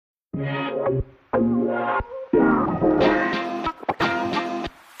Welcome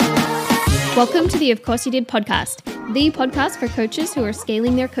to the Of Course You Did podcast, the podcast for coaches who are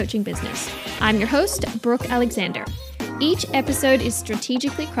scaling their coaching business. I'm your host, Brooke Alexander. Each episode is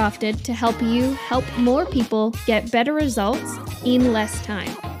strategically crafted to help you help more people get better results in less time.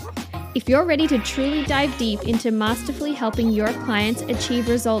 If you're ready to truly dive deep into masterfully helping your clients achieve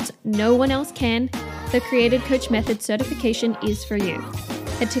results no one else can, the Created Coach Method certification is for you.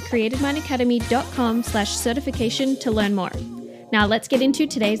 Head to createdmindacademy.com/certification to learn more. Now let's get into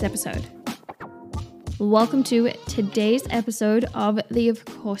today's episode. Welcome to today's episode of the Of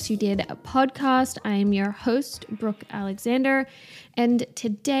Course You Did podcast. I am your host, Brooke Alexander, and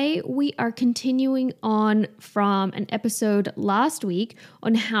today we are continuing on from an episode last week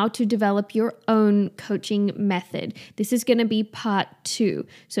on how to develop your own coaching method. This is going to be part 2.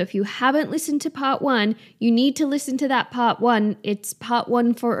 So if you haven't listened to part 1, you need to listen to that part 1. It's part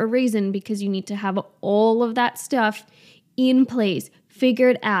 1 for a reason, because you need to have all of that stuff in place,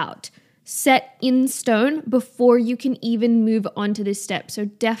 figured out, set in stone before you can even move on to this step. So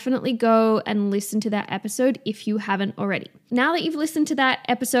definitely go and listen to that episode if you haven't already. Now that you've listened to that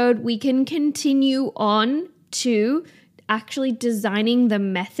episode, we can continue on to actually designing the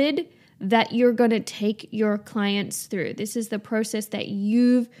method that you're going to take your clients through. This is the process that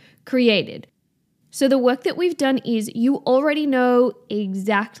you've created. So the work that we've done is you already know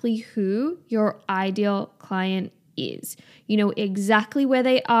exactly who your ideal client is. You know exactly where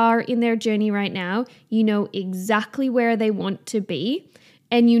they are in their journey right now. You know exactly where they want to be,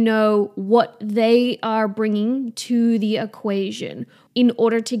 and you know what they are bringing to the equation in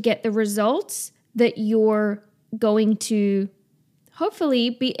order to get the results that you're going to hopefully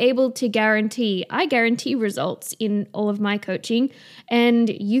be able to guarantee. I guarantee results in all of my coaching, and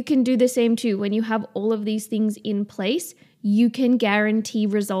you can do the same too. When you have all of these things in place, you can guarantee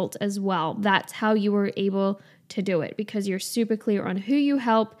results as well. That's how you were able to do it, because you're super clear on who you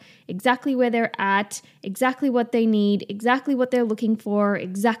help, exactly where they're at, exactly what they need, exactly what they're looking for,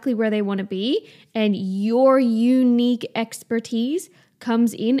 exactly where they want to be, and your unique expertise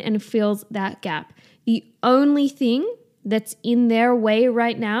comes in and fills that gap. The only thing that's in their way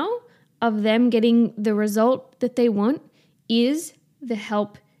right now of them getting the result that they want is the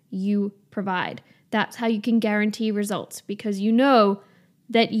help you provide. That's how you can guarantee results, because you know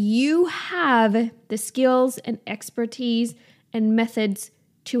that you have the skills and expertise and methods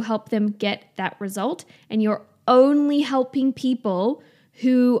to help them get that result. And you're only helping people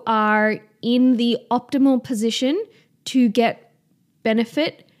who are in the optimal position to get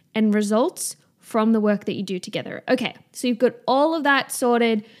benefit and results from the work that you do together. Okay, so you've got all of that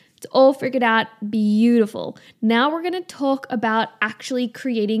sorted. It's all figured out. Beautiful. Now we're going to talk about actually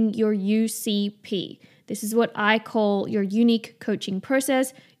creating your UCP. This is what I call your unique coaching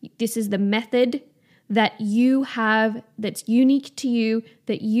process. This is the method that you have that's unique to you,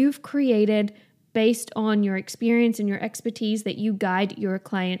 that you've created based on your experience and your expertise that you guide your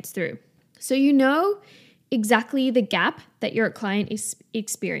clients through. So you know exactly the gap that your client is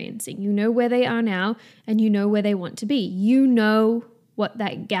experiencing. You know where they are now, and you know where they want to be. You know what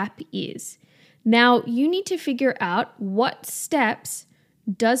that gap is. Now you need to figure out what steps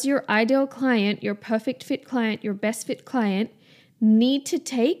does your ideal client, your perfect fit client, your best fit client need to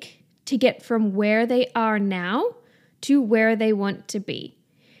take to get from where they are now to where they want to be.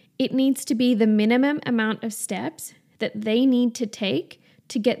 It needs to be the minimum amount of steps that they need to take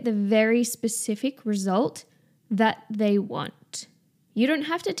to get the very specific result that they want. You don't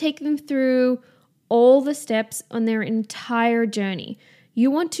have to take them through all the steps on their entire journey.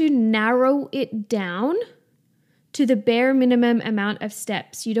 You want to narrow it down to the bare minimum amount of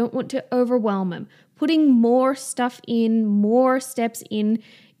steps. You don't want to overwhelm them. Putting more stuff in, more steps in,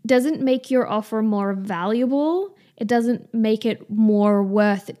 doesn't make your offer more valuable. It doesn't make it more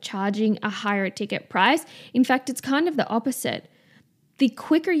worth charging a higher ticket price. In fact, it's kind of the opposite. The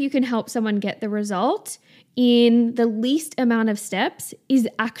quicker you can help someone get the result in the least amount of steps is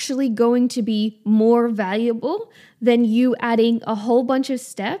actually going to be more valuable than you adding a whole bunch of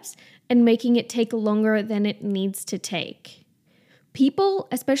steps and making it take longer than it needs to take. People,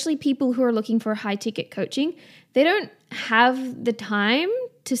 especially people who are looking for high ticket coaching, they don't have the time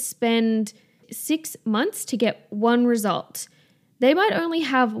to spend 6 months to get one result. They might only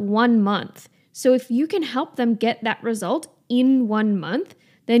have 1 month. So if you can help them get that result in 1 month,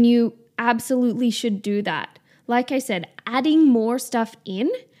 then you absolutely should do that. Like I said, adding more stuff in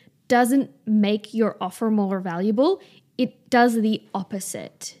doesn't make your offer more valuable. It does the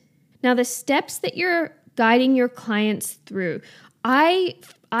opposite. Now, the steps that you're guiding your clients through I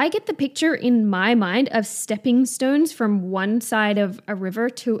get the picture in my mind of stepping stones from one side of a river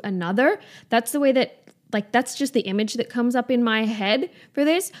to another. That's the way that, that's just the image that comes up in my head for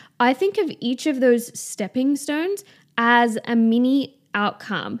this. I think of each of those stepping stones as a mini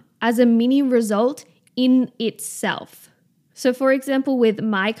outcome, as a mini result in itself. So for example, with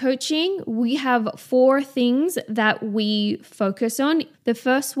my coaching, we have 4 things that we focus on. The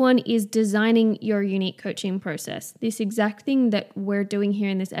first one is designing your unique coaching process. This exact thing that we're doing here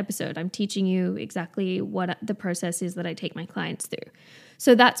in this episode. I'm teaching you exactly what the process is that I take my clients through.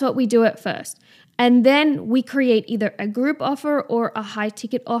 So that's what we do at first. And then we create either a group offer or a high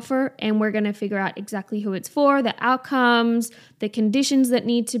ticket offer, and we're going to figure out exactly who it's for, the outcomes, the conditions that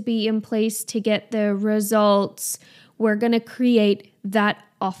need to be in place to get the results. We're going to create that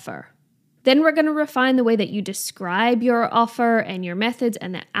offer. Then we're going to refine the way that you describe your offer and your methods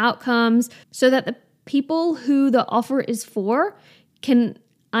and the outcomes so that the people who the offer is for can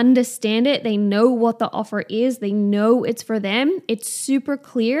understand it. They know what the offer is. They know it's for them. It's super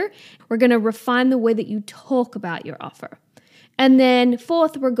clear. We're going to refine the way that you talk about your offer. And then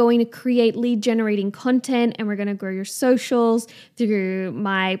 4th, we're going to create lead generating content, and we're going to grow your socials through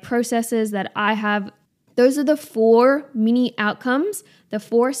my processes that I have. Those are the 4 mini outcomes, the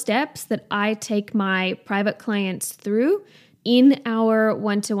 4 steps that I take my private clients through in our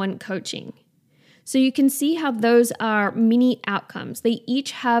one-to-one coaching. So you can see how those are mini outcomes. They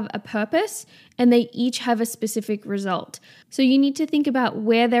each have a purpose and they each have a specific result. So you need to think about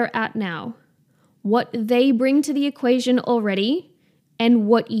where they're at now, what they bring to the equation already, and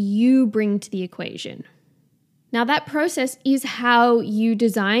what you bring to the equation. Now that process is how you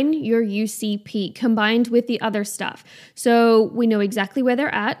design your UCP combined with the other stuff. So we know exactly where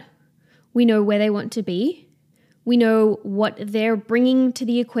they're at. We know where they want to be. We know what they're bringing to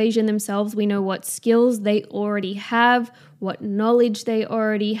the equation themselves. We know what skills they already have, what knowledge they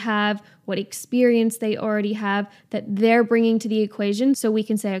already have, what experience they already have that they're bringing to the equation. So we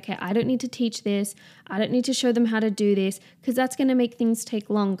can say, okay, I don't need to teach this. I don't need to show them how to do this because that's going to make things take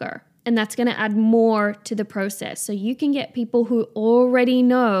longer. And that's going to add more to the process. So you can get people who already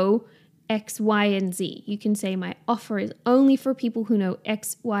know X, Y, and Z. You can say my offer is only for people who know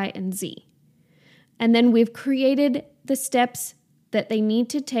X, Y, and Z. And then we've created the steps that they need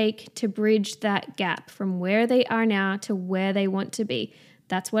to take to bridge that gap from where they are now to where they want to be.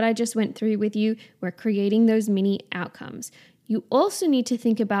 That's what I just went through with you. We're creating those mini outcomes. You also need to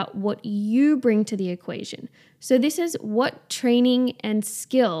think about what you bring to the equation. So this is what training and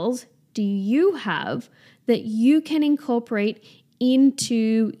skills do you have that you can incorporate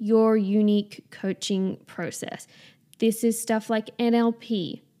into your unique coaching process. This is stuff like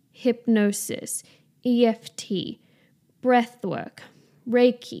NLP, hypnosis, EFT, breathwork,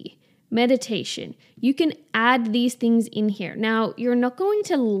 Reiki, meditation. You can add these things in here. Now, you're not going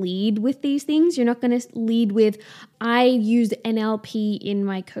to lead with these things. You're not going to lead with, I use NLP in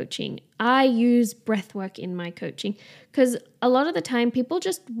my coaching. I use breathwork in my coaching. Because a lot of the time, people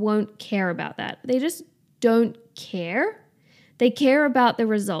just won't care about that. They just don't care. They care about the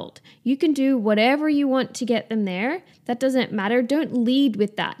result. You can do whatever you want to get them there. That doesn't matter. Don't lead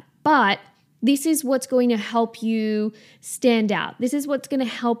with that. But this is what's going to help you stand out. This is what's going to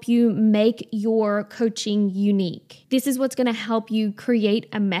help you make your coaching unique. This is what's going to help you create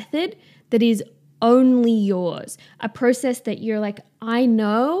a method that is only yours, a process that you're like, I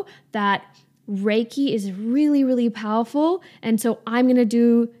know that Reiki is really, really powerful, and so I'm going to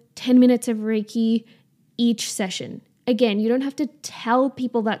do 10 minutes of Reiki each session. Again, you don't have to tell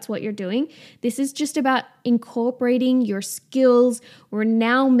people that's what you're doing. This is just about incorporating your skills. We're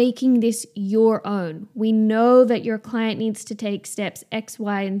now making this your own. We know that your client needs to take steps X,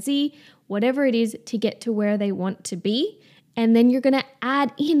 Y, and Z, whatever it is, to get to where they want to be. And then you're going to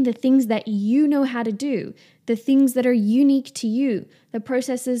add in the things that you know how to do, the things that are unique to you, the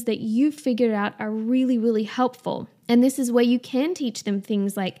processes that you've figured out are really, really helpful. And this is where you can teach them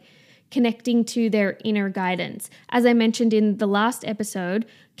things like connecting to their inner guidance. As I mentioned in the last episode,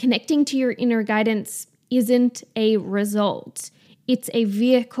 connecting to your inner guidance isn't a result. It's a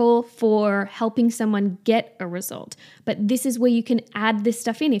vehicle for helping someone get a result. But this is where you can add this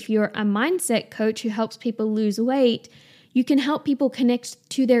stuff in. If you're a mindset coach who helps people lose weight, you can help people connect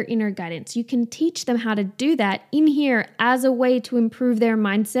to their inner guidance. You can teach them how to do that in here as a way to improve their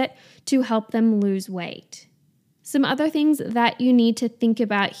mindset to help them lose weight. Some other things that you need to think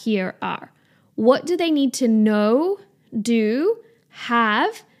about here are, what do they need to know, do,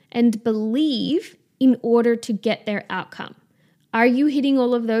 have, and believe in order to get their outcome? Are you hitting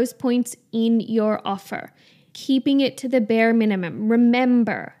all of those points in your offer? Keeping it to the bare minimum.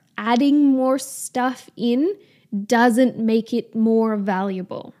 Remember, adding more stuff in doesn't make it more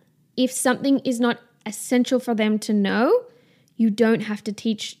valuable. If something is not essential for them to know, you don't have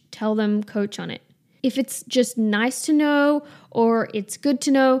to tell them, coach on it. If it's just nice to know or it's good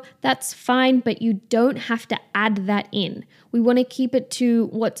to know, that's fine, but you don't have to add that in. We want to keep it to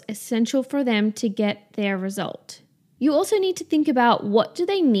what's essential for them to get their result. You also need to think about what do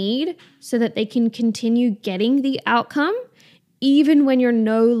they need so that they can continue getting the outcome even when you're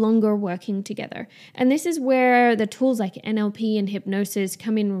no longer working together. And this is where the tools like NLP and hypnosis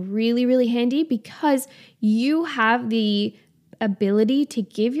come in really, really handy, because you have the ability to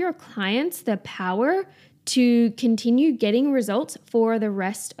give your clients the power to continue getting results for the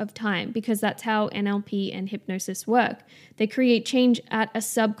rest of time, because that's how NLP and hypnosis work. They create change at a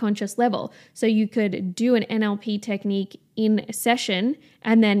subconscious level. So you could do an NLP technique in a session,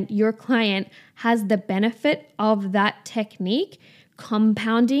 and then your client has the benefit of that technique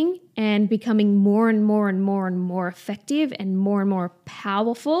compounding and becoming more and more and more and more effective and more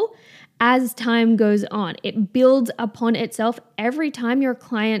powerful as time goes on. It builds upon itself every time your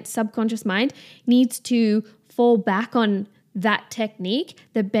client's subconscious mind needs to fall back on that technique,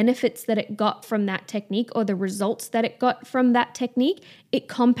 the benefits that it got from that technique or the results that it got from that technique. It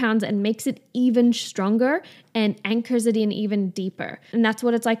compounds and makes it even stronger and anchors it in even deeper. And that's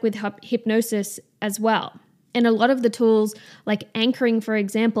what it's like with hypnosis as well. And a lot of the tools like anchoring, for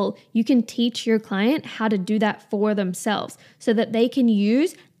example, you can teach your client how to do that for themselves so that they can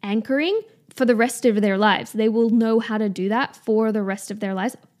use anchoring for the rest of their lives. They will know how to do that for the rest of their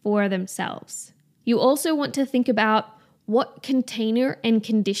lives for themselves. You also want to think about what container and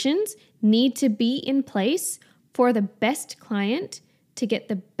conditions need to be in place for the best client to get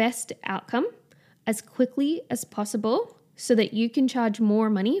the best outcome as quickly as possible so that you can charge more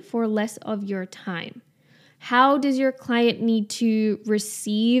money for less of your time. How does your client need to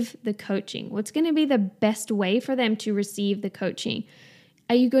receive the coaching? What's going to be the best way for them to receive the coaching?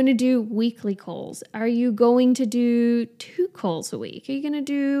 Are you going to do weekly calls? Are you going to do 2 calls a week? Are you going to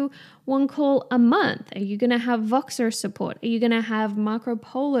do 1 call a month? Are you going to have Voxer support? Are you going to have Marco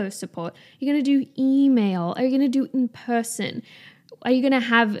Polo support? Are you going to do email? Are you going to do in person? Are you going to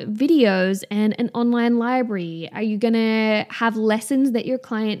have videos and an online library? Are you going to have lessons that your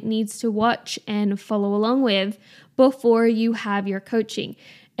client needs to watch and follow along with before you have your coaching?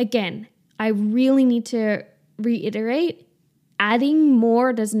 Again, I really need to reiterate, adding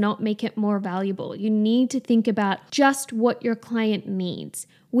more does not make it more valuable. You need to think about just what your client needs.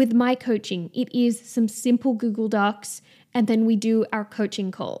 With my coaching, it is some simple Google Docs, and then we do our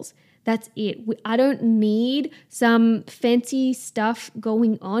coaching calls. That's it. I don't need some fancy stuff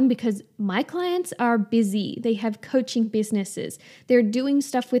going on because my clients are busy. They have coaching businesses. They're doing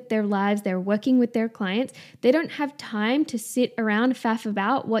stuff with their lives. They're working with their clients. They don't have time to sit around faff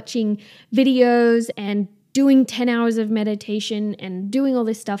about watching videos and doing 10 hours of meditation and doing all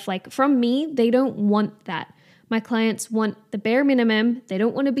this stuff. Like from me, they don't want that. My clients want the bare minimum. They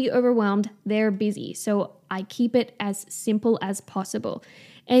don't want to be overwhelmed. They're busy. So I keep it as simple as possible.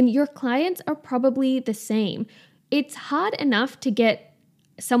 And your clients are probably the same. It's hard enough to get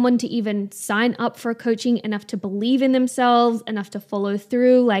someone to even sign up for coaching, enough to believe in themselves, enough to follow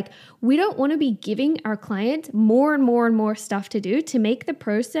through. Like, we don't want to be giving our clients more and more and more stuff to do to make the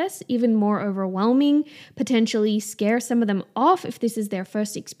process even more overwhelming, potentially scare some of them off if this is their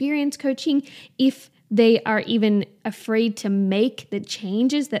first experience coaching, if they are even afraid to make the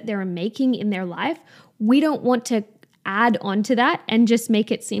changes that they're making in their life. We don't want to add on to that and just make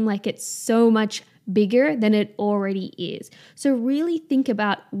it seem like it's so much bigger than it already is. So really think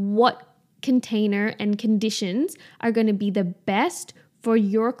about what container and conditions are going to be the best for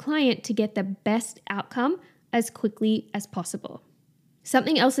your client to get the best outcome as quickly as possible.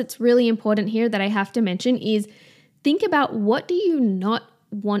 Something else that's really important here that I have to mention is think about what do you not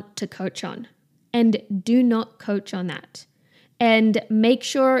want to coach on, and do not coach on that. And make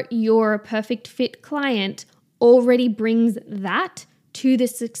sure your perfect fit client already brings that to the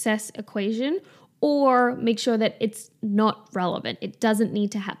success equation, or make sure that it's not relevant. It doesn't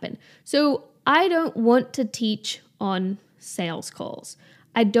need to happen. So I don't want to teach on sales calls.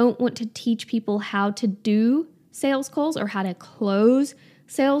 I don't want to teach people how to do sales calls or how to close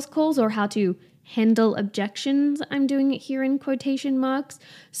sales calls or how to handle objections. I'm doing it here in quotation marks.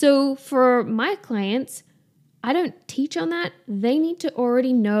 So for my clients, I don't teach on that. They need to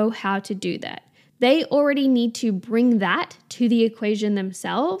already know how to do that. They already need to bring that to the equation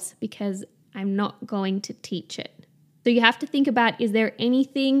themselves because I'm not going to teach it. So you have to think about, is there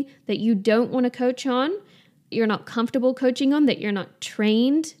anything that you don't want to coach on, you're not comfortable coaching on, that you're not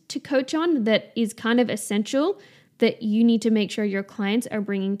trained to coach on, that is kind of essential that you need to make sure your clients are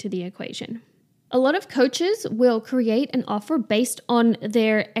bringing to the equation. A lot of coaches will create an offer based on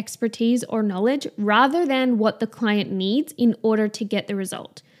their expertise or knowledge rather than what the client needs in order to get the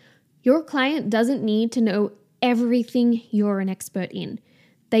result. Your client doesn't need to know everything you're an expert in.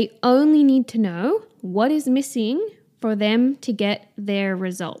 They only need to know what is missing for them to get their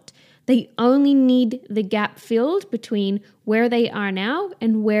result. They only need the gap filled between where they are now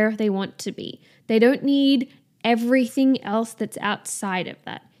and where they want to be. They don't need everything else that's outside of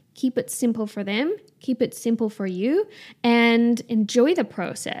that. Keep it simple for them, keep it simple for you, and enjoy the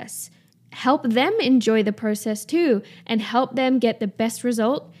process. Help them enjoy the process too, and help them get the best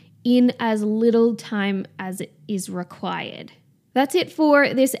result in as little time as is required. That's it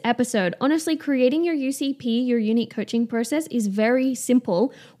for this episode. Honestly, creating your UCP, your unique coaching process, is very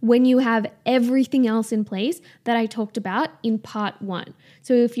simple when you have everything else in place that I talked about in part 1.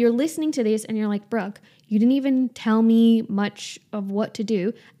 So if you're listening to this and you're like, Brooke, you didn't even tell me much of what to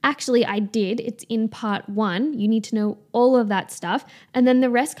do. Actually, I did. It's in part 1. You need to know all of that stuff. And then the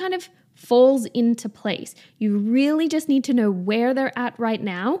rest kind of falls into place. You really just need to know where they're at right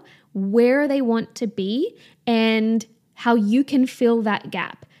now, where they want to be, and how you can fill that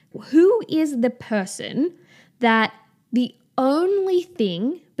gap. Who is the person that the only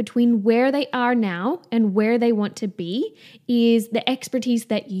thing between where they are now and where they want to be is the expertise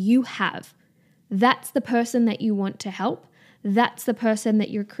that you have? That's the person that you want to help. That's the person that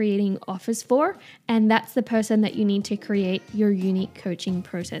you're creating offers for. And that's the person that you need to create your unique coaching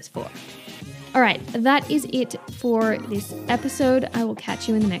process for. All right, that is it for this episode. I will catch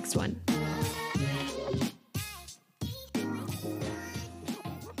you in the next one.